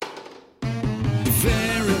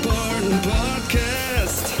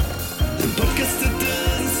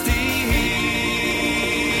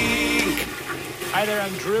Hi there,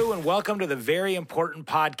 I'm Drew, and welcome to the Very Important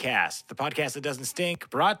Podcast, the podcast that doesn't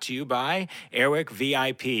stink, brought to you by Airwick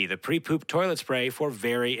VIP, the pre-poop toilet spray for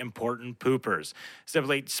very important poopers.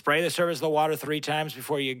 Simply spray the surface of the water 3 times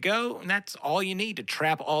before you go, and that's all you need to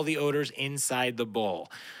trap all the odors inside the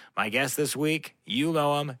bowl. My guest this week, you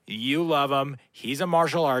know him, you love him. He's a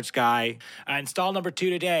martial arts guy. Install number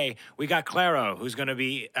 2 today, we got Claro, who's going to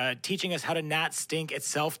be teaching us how to not stink at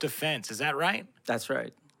self-defense. Is that right? That's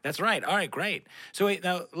right. That's right. All right, great. So wait,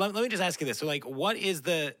 now let me just ask you this. So like, what is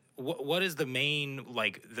the main,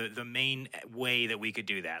 like the main way that we could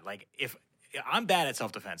do that? Like, if I'm bad at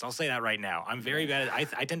self-defense, I'll say that right now. I'm very bad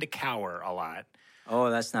at, I tend to cower a lot. Oh,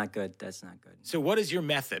 that's not good. That's not good. So what is your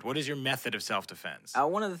method? What is your method of self-defense?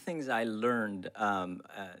 One of the things I learned,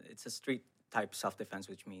 it's a street type self-defense,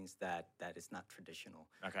 which means that it's not traditional.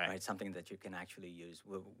 Okay. Right? Something that you can actually use.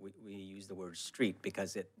 We use the word street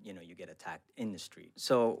because you get attacked in the street.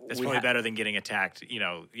 So that's probably better than getting attacked.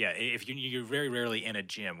 If you're very rarely in a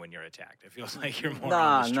gym when you're attacked. It feels like you're more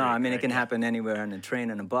on the street. No. I mean, right? It can happen anywhere on a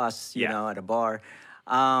train, on a bus, at a bar.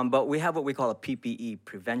 But we have what we call a PPE,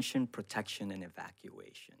 prevention, protection, and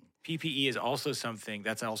evacuation. PPE is also something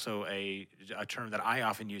that's also a term that I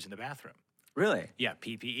often use in the bathroom. Really? Yeah,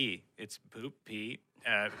 PPE. It's poop, pee,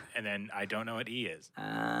 and then I don't know what E is.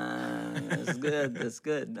 That's good. That's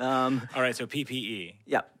good. All right, so PPE.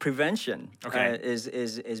 Yeah, prevention. Okay.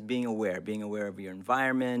 Is being aware of your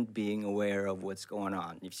environment, being aware of what's going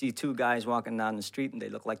on. If you see 2 guys walking down the street and they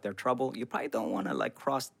look like they're trouble, you probably don't want to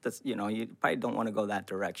cross this. You probably don't want to go that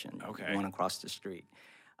direction. Okay. You want to cross the street.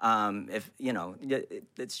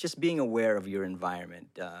 It's just being aware of your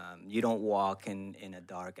environment. You don't walk in a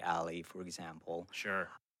dark alley, for example. Sure.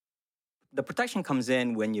 The protection comes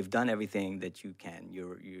in when you've done everything that you can,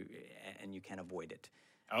 and you can avoid it.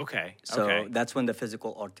 Okay. So that's when the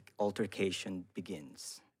physical altercation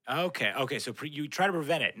begins. Okay. So you try to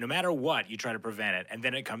prevent it. No matter what, you try to prevent it, and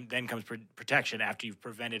then comes protection after you've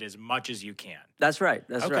prevented as much as you can. That's right.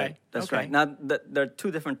 That's Okay. right. Now, there are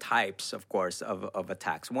 2 different types, of course, of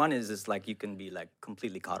attacks. One is like you can be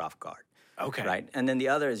completely caught off guard. Okay. Right. And then the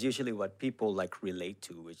other is usually what people relate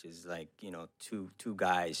to, which is two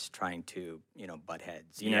guys trying to butt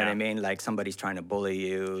heads. You know what I mean? Like somebody's trying to bully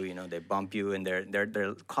you. They bump you, and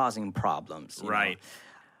they're causing problems. Right.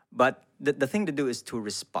 But the thing to do is to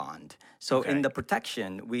respond. So Okay. in the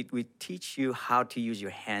protection, we teach you how to use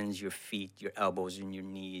your hands, your feet, your elbows, and your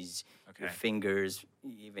knees, your Okay. fingers,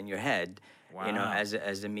 even your head. Wow.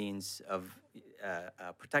 As a means of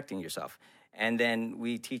protecting yourself. And then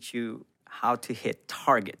we teach you how to hit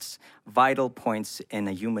targets, vital points in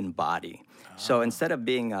a human body. So instead of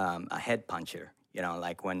being a head puncher,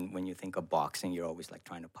 like when you think of boxing, you're always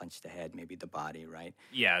trying to punch the head, maybe the body, right?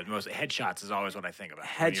 Yeah, most headshots is always what I think about.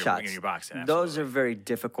 Headshots. When you're boxing, those are very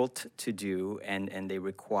difficult to do, and they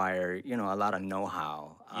require a lot of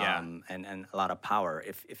know-how and a lot of power.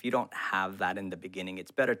 If you don't have that in the beginning,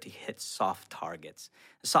 it's better to hit soft targets.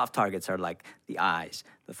 Soft targets are like the eyes,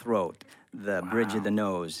 the throat, the bridge of the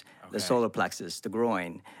nose, the solar plexus, the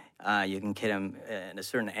groin. You can hit them at a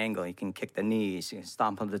certain angle. You can kick the knees, you can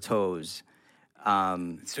stomp on the toes.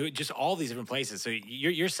 So just all these different places. So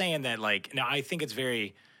you're saying that now I think it's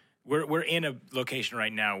very. We're in a location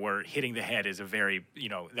right now where hitting the head is a very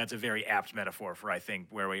that's a very apt metaphor for I think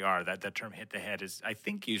where we are. That term "hit the head" is I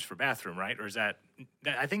think used for bathroom, right? Or is that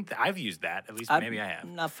I think that I've used that at least maybe I have.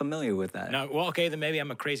 I'm not familiar with that. No, well, okay, then maybe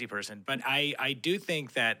I'm a crazy person, but I do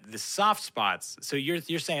think that the soft spots. So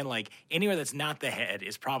you're saying anywhere that's not the head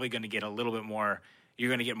is probably going to get a little bit more. You're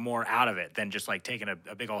going to get more out of it than just taking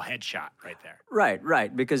a big old headshot right there.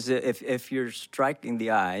 Right. Because if you're striking the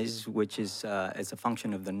eyes, which is it's a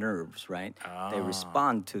function of the nerves, right? They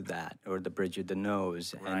respond to that, or the bridge of the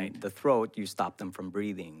nose, Right. and the throat. You stop them from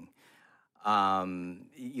breathing.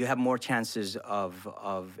 You have more chances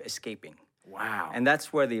of escaping. Wow. And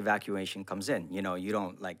that's where the evacuation comes in. You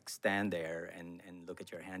don't stand there and look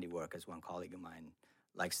at your handiwork, as one colleague of mine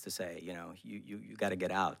likes to say. You got to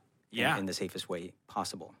get out. Yeah. In the safest way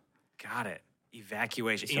possible. Got it.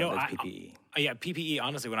 Evacuation. So that's PPE. Yeah, PPE.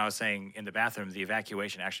 Honestly, when I was saying in the bathroom, the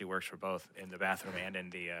evacuation actually works for both in the bathroom and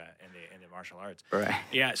in the martial arts. Right.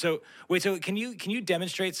 Yeah. So wait. So can you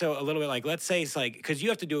demonstrate a little bit let's say it's because you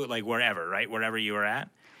have to do it wherever, right? Wherever you are at.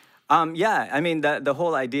 Yeah, I mean the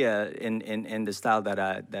whole idea in the style that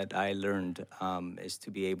I learned is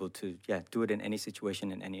to be able to do it in any situation,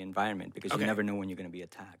 in any environment, because you never know when you're going to be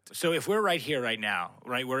attacked. So if we're right here right now,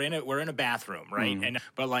 right, we're in a bathroom, right,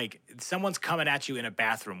 but someone's coming at you in a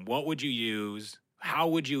bathroom, what would you use? how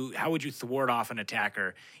would you thwart off an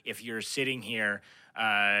attacker if you're sitting here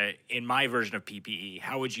in my version of PPE?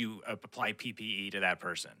 How would you apply PPE to that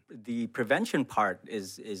person? The prevention part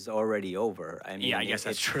is already over. I mean, yeah, I guess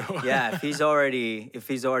that's true. Yeah, if he's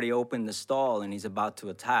already opened the stall and he's about to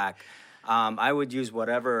attack, I would use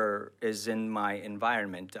whatever is in my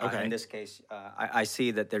environment. Okay. In this case, I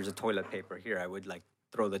see that there's a toilet paper here. I would like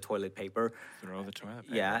throw the toilet paper. Throw the toilet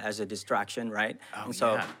paper. Yeah, as a distraction, right? Oh, and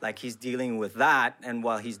so, yeah. like, he's dealing with that, and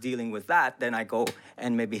while he's dealing with that, then I go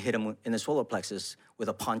and maybe hit him in the solar plexus with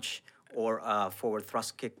a punch or a forward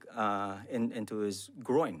thrust kick into his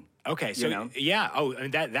groin. Okay, so yeah, I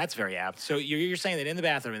mean, that's very apt. So you're saying that in the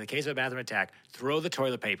bathroom, in the case of a bathroom attack, throw the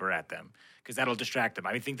toilet paper at them because that'll distract them.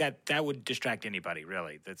 I think that would distract anybody,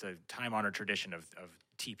 really. That's a time-honored tradition of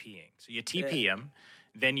TPing. So you TP them,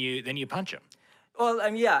 then you punch them.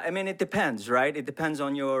 Well, yeah, I mean, it depends, right? It depends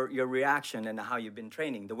on your reaction and how you've been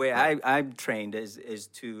training. The way I'm trained is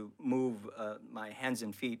to move my hands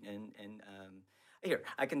and feet and here,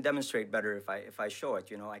 I can demonstrate better if I show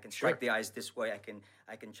it. I can strike the eyes this way.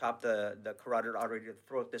 I can chop the carotid artery to the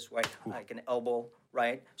throat this way. Ooh. I can elbow,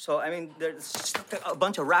 right? So I mean, there's a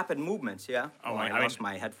bunch of rapid movements. Yeah. Oh, I lost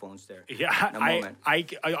my headphones there. Yeah.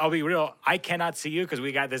 I'll be real. I cannot see you because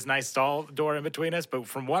we got this nice stall door in between us. But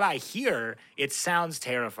from what I hear, it sounds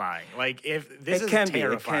terrifying. Like if this is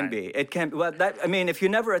terrifying. It can be. Well, if you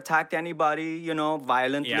never attacked anybody,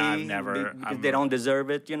 violently, I've never. If they don't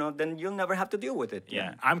deserve it, then you'll never have to deal with it.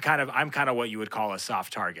 Yeah. I'm kind of what you would call a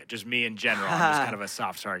soft target. Just me in general. I'm just kind of a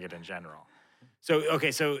soft target in general. So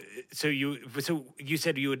okay, so you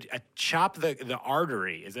said you would chop the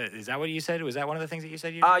artery. Is that what you said? Was that one of the things that you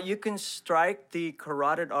said? You can strike the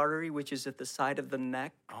carotid artery, which is at the side of the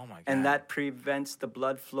neck. Oh my god! And that prevents the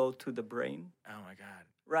blood flow to the brain. Oh my god!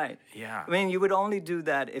 Right. Yeah. I mean, you would only do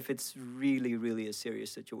that if it's really, really a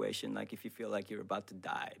serious situation, like if you feel like you're about to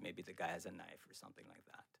die. Maybe the guy has a knife or something like that.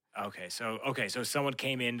 Okay, so someone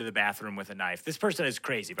came into the bathroom with a knife. This person is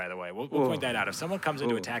crazy, by the way. We'll point that out. If someone comes in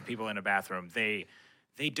to attack people in a bathroom, they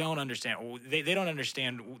don't understand. They don't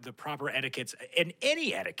understand the proper etiquettes and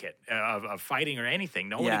any etiquette of fighting or anything.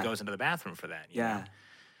 Nobody goes into the bathroom for that. You know?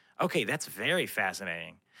 Okay, that's very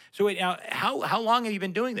fascinating. So wait, now how long have you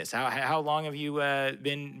been doing this? How long have you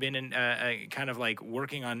been in kind of like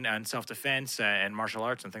working on self-defense and martial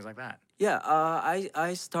arts and things like that? Yeah,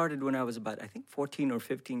 I started when I was about, I think, 14 or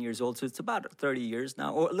 15 years old. So it's about 30 years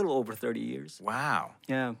now, or a little over 30 years. Wow.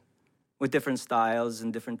 Yeah, with different styles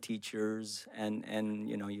and different teachers, and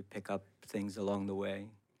you pick up things along the way.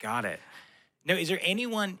 Got it. Now, is there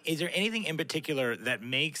anything in particular that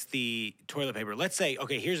makes the toilet paper? Let's say,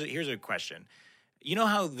 okay, here's a question. You know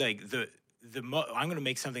how like I'm going to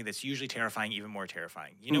make something that's usually terrifying even more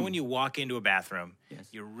terrifying. You know when you walk into a bathroom,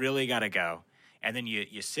 you really got to go. And then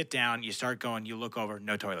you sit down, you start going, you look over,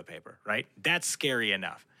 no toilet paper, right? That's scary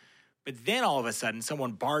enough. But then all of a sudden,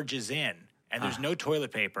 someone barges in, and there's no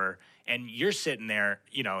toilet paper, and you're sitting there,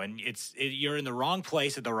 and you're in the wrong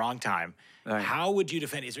place at the wrong time. Right. How would you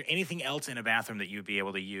defend? Is there anything else in a bathroom that you'd be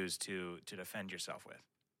able to use to defend yourself with?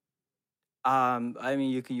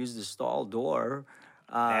 You can use the stall door.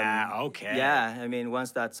 Okay. Yeah, once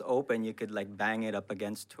that's open, you could like bang it up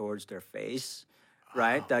towards their face.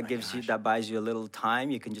 Right, that buys you a little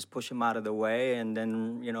time. You can just push them out of the way and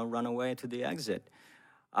then run away to the exit.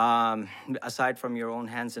 Aside from your own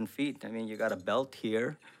hands and feet, you got a belt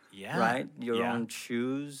here, right? Your own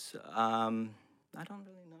shoes. I don't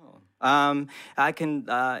really know. I can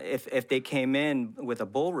if they came in with a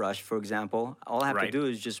bull rush, for example, all I have to do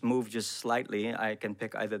is just move just slightly. I can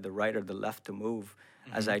pick either the right or the left to move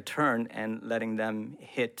as I turn and letting them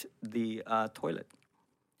hit the toilet.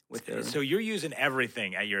 So you're using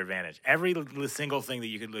everything at your advantage. Every single thing that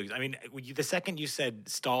you could lose. The second you said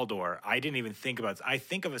stall door, I didn't even think about it. I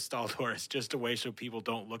think of a stall door as just a way so people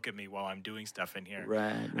don't look at me while I'm doing stuff in here.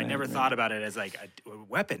 I never thought about it as like a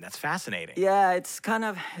weapon. That's fascinating. Yeah, it's kind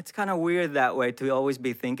of weird that way to always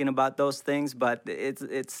be thinking about those things. But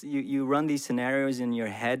it's you run these scenarios in your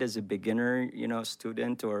head as a beginner,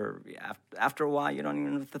 student, or after a while you don't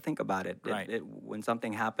even have to think about it. Right. When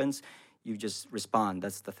something happens, you just respond.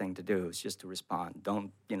 That's the thing to do, is just to respond.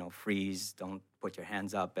 Don't, freeze. Don't put your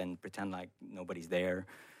hands up and pretend like nobody's there.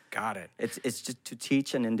 Got it. It's just to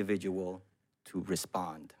teach an individual to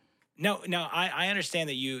respond. No, I understand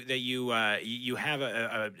that you have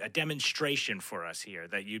a demonstration for us here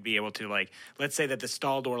that you'd be able to, like, let's say that the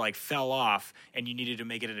stall door like fell off and you needed to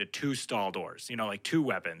make it into 2 stall doors, like 2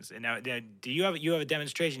 weapons. And now, do you have a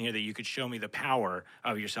demonstration here that you could show me the power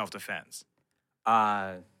of your self-defense?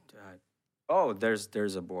 Oh,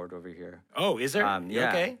 there's a board over here. Oh, is there? Yeah.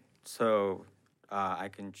 Okay. So I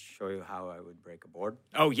can show you how I would break a board.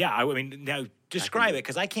 Oh, yeah. I mean, now describe it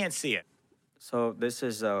because I can't see it. So this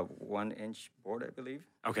is a 1-inch board, I believe.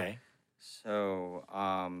 Okay. So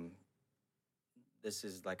this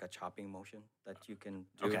is like a chopping motion that you can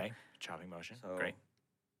do. Okay. Chopping motion. So Great.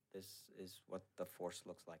 this is what the force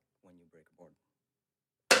looks like when you break a board.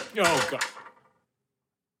 Oh, God.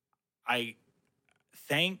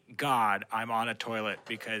 Thank God I'm on a toilet,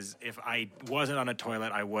 because if I wasn't on a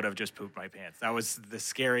toilet, I would have just pooped my pants. That was the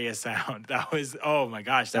scariest sound. That was, oh my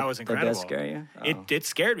gosh, that was incredible. Did that scare you? Oh. It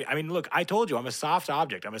scared me. I mean, look, I told you I'm a soft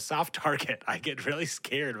object. I'm a soft target. I get really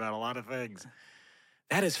scared about a lot of things.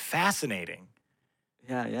 That is fascinating.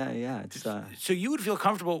 Yeah. It's So you would feel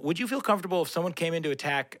comfortable. Would you feel comfortable if someone came in to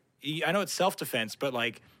attack? I know it's self-defense, but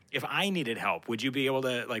like if I needed help, would you be able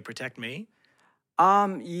to like protect me?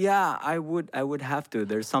 Yeah, I would have to.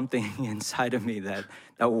 There's something inside of me that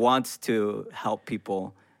wants to help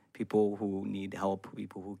people who need help,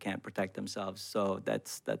 people who can't protect themselves. So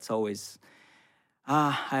that's always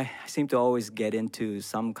I seem to always get into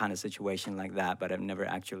some kind of situation like that, but I've never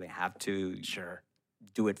actually have to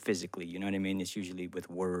do it physically. You know what I mean? It's usually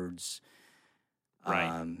with words.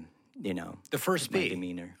 Right. You know, the first B,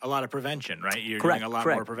 demeanor. A lot of prevention, right? You're Correct, doing a lot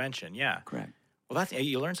more prevention. Yeah. Correct. Well,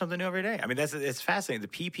 you learn something new every day. I mean, it's fascinating.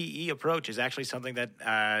 The PPE approach is actually something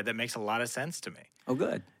that makes a lot of sense to me. Oh,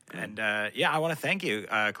 good. And I want to thank you,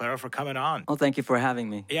 Claro, for coming on. Oh, thank you for having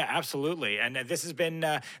me. Yeah, absolutely. And this has been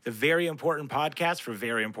the Very Important Podcast for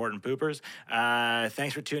Very Important Poopers.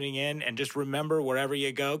 Thanks for tuning in. And just remember, wherever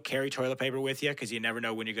you go, carry toilet paper with you, because you never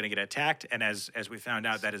know when you're going to get attacked. And as we found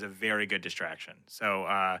out, that is a very good distraction.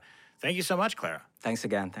 So thank you so much, Clara. Thanks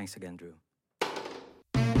again, Drew.